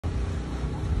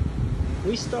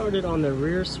We started on the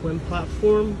rear swim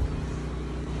platform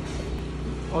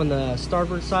on the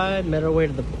starboard side, made our way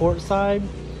to the port side.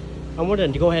 I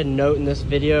wanted to go ahead and note in this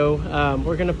video,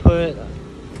 we're gonna put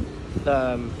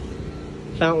the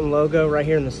Fountain logo right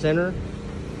here in the center.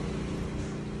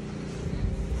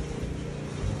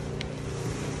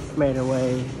 Made our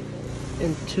way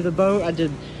into the boat. I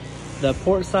did the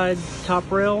port side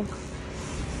top rail.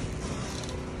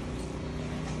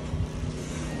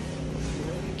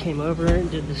 Came over and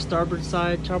did the starboard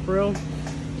side top rail.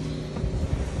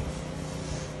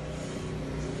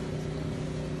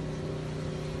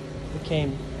 We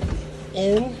came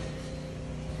in.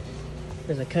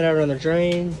 There's a cutout on the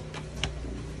drain.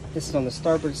 This is on the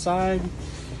starboard side.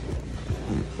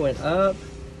 Went up.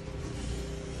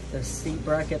 The seat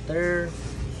bracket there.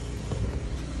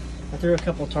 I threw a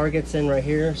couple targets in right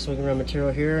here so we can run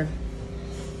material here.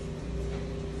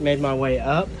 Made my way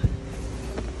up.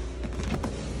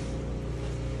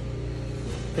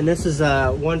 And this is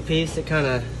one piece that kind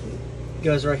of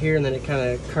goes right here and then it kind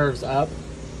of curves up.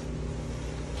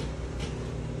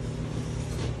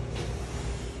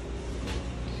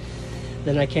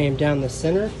 Then I came down the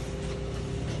center.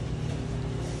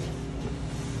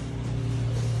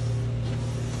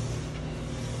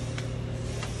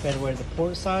 Made our way to the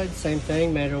port side, same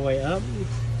thing, made our way up.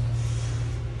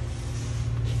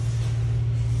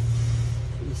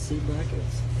 The seat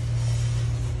brackets.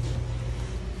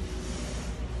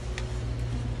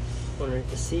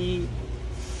 Underneath the seat.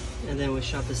 And then we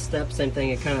shot the step, same thing,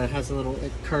 it kind of has a little,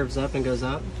 it curves up and goes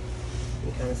up.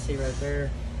 You can kind of see right there.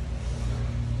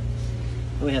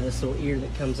 And we have this little ear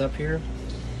that comes up here.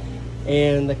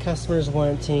 And the customer's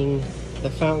wanting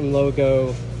the Fountain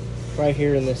logo right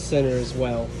here in the center as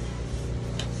well.